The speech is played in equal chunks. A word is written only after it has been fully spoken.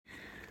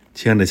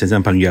亲爱的线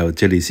上朋友，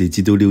这里是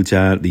基督六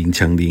家灵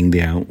晨灵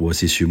粮，我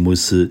是徐牧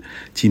师。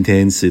今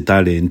天是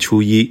大年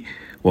初一，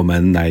我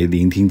们来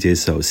聆听这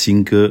首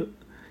新歌《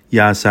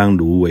压伤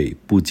芦苇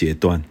不折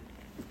断》。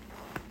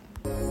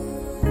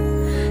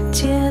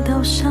街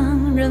道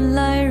上人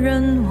来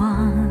人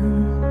往，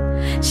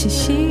熙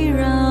熙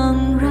攘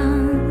攘，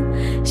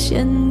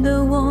显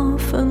得我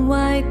分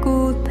外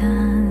孤单。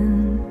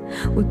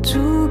我主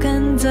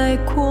感在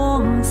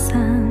扩散，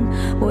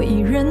我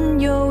一人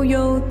悠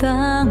悠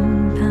荡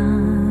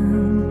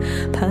荡，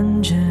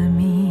盼着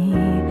你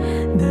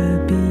的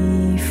避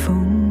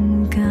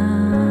风港。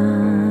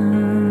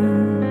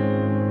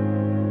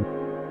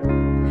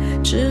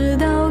直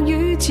到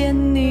遇见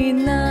你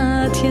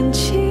那天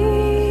起，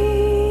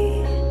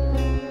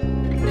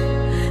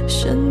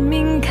生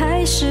命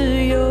开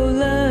始有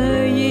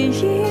了意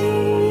义。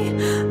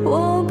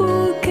我不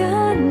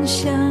敢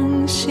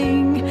相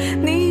信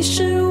你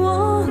是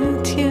我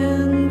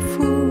天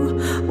父，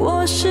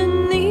我是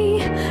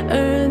你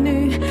儿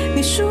女，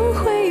你赎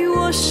回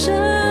我生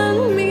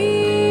命。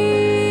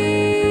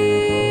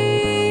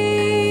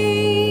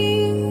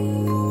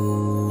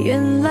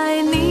原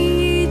来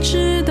你一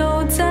直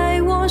都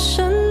在我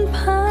身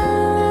旁，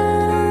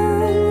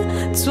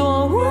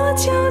做我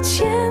脚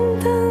前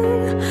灯，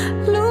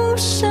路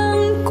上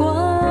光，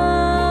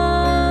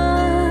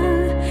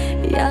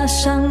压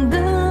伤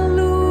的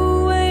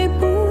芦苇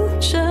不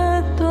折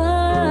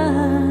断，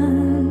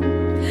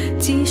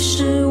即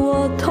使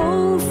我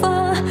头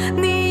发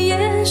你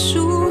也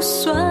梳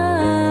算，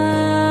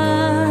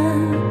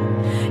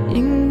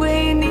因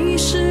为你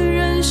是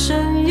人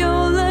生有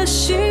了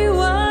希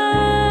望，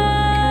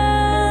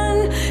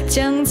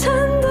将残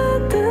的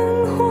灯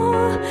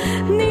火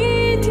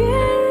你点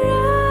燃，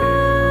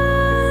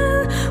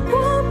我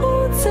不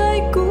再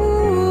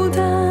孤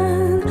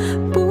单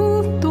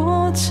不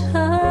躲藏，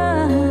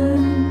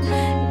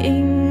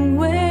因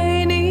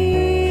为你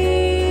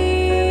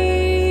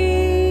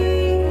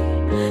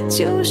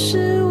就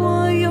是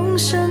我永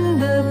生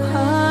的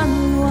盼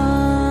望。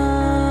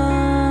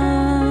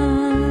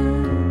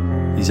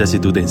以下是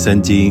读点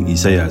圣经，以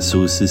赛亚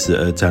书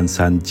42章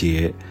3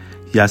节。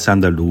压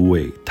伤的芦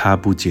苇它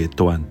不折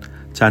断，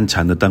战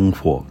场的灯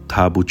火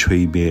它不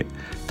吹灭，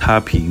它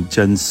凭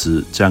真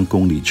实将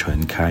公理传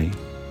开。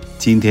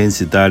今天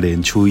是大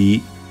年初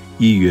一，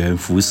一元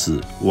复始，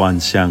万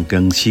象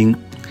更新。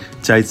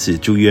在此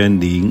祝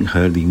愿您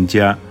和邻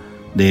家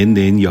年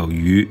年有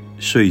余，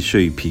岁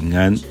岁平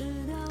安。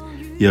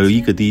有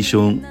一个弟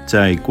兄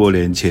在过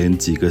年前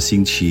几个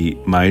星期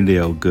买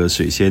了个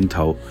水仙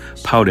头，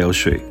泡了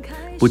水，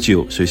不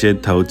久水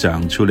仙头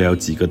长出了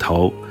几个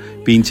头，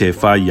并且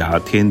发芽，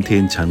天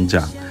天成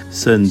长，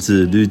甚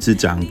至日子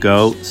长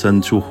高，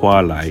生出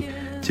花来。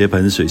这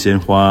盆水仙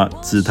花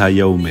姿态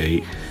优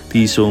美，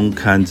弟兄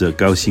看着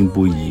高兴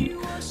不已。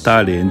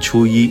大年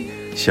初一，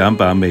想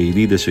把美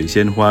丽的水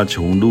仙花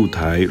从露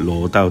台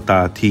挪到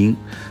大厅。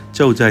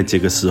就在这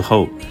个时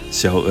候，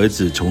小儿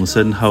子从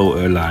身后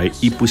而来，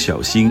一不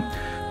小心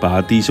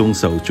把弟兄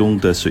手中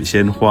的水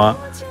仙花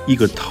一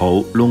个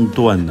头弄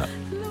断了。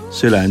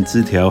虽然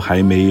枝条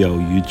还没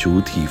有与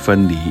主体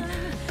分离，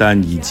但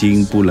已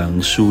经不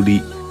能竖立，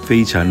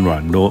非常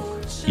软弱，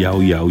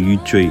摇摇欲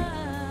坠。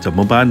怎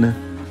么办呢？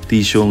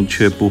弟兄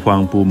却不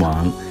慌不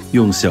忙，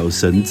用小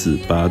绳子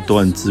把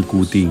断枝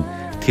固定，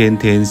天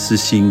天悉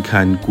心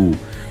看顾，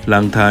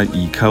让它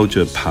倚靠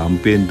着旁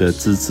边的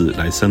枝子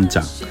来生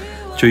长。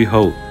最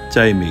后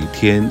在每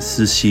天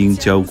悉心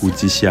照顾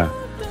之下，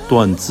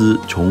断枝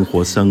重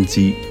活生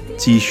机，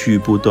继续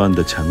不断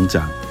的成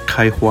长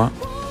开花。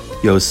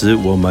有时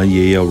我们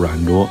也有软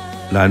弱，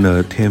然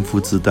而天父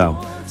知道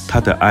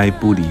他的爱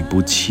不离不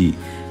弃，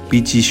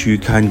必继续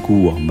看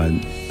顾我们，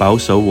保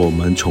守我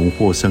们重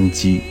获生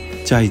机，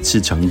再次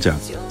成长，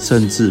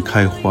甚至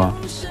开花。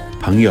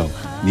朋友，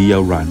你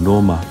有软弱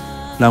吗？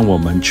让我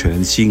们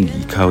全心依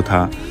靠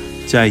他，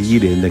在一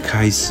年的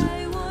开始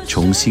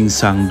重新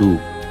上路，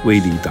为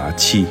你打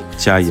气，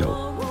加油。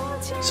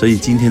所以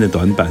今天的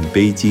短版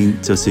背经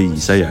就是以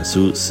赛亚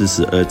书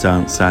42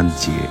章3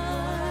节。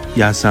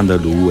压伤的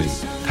芦苇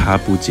它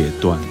不折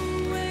断，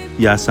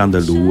压伤的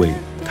芦苇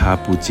它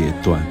不折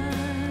断。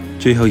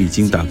最后已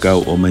经祷告，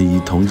我们以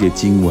同节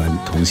经文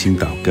同心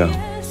祷告。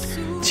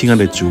亲爱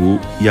的主，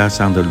压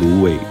伤的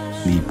芦苇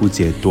你不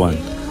折断，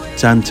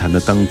战场的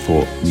灯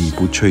火你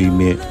不吹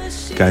灭。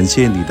感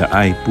谢你的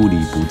爱不离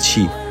不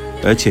弃，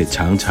而且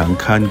常常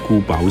看顾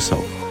保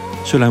守。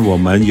虽然我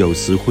们有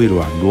时会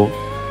软弱，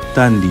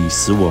但你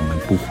使我们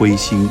不灰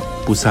心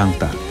不丧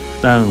胆，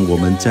让我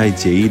们在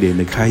这一年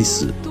的开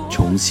始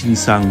重新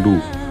上路。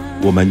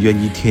我们愿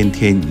意天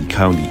天依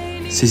靠你。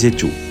谢谢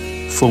主，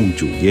奉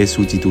主耶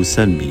稣基督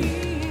圣名，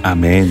阿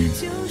们。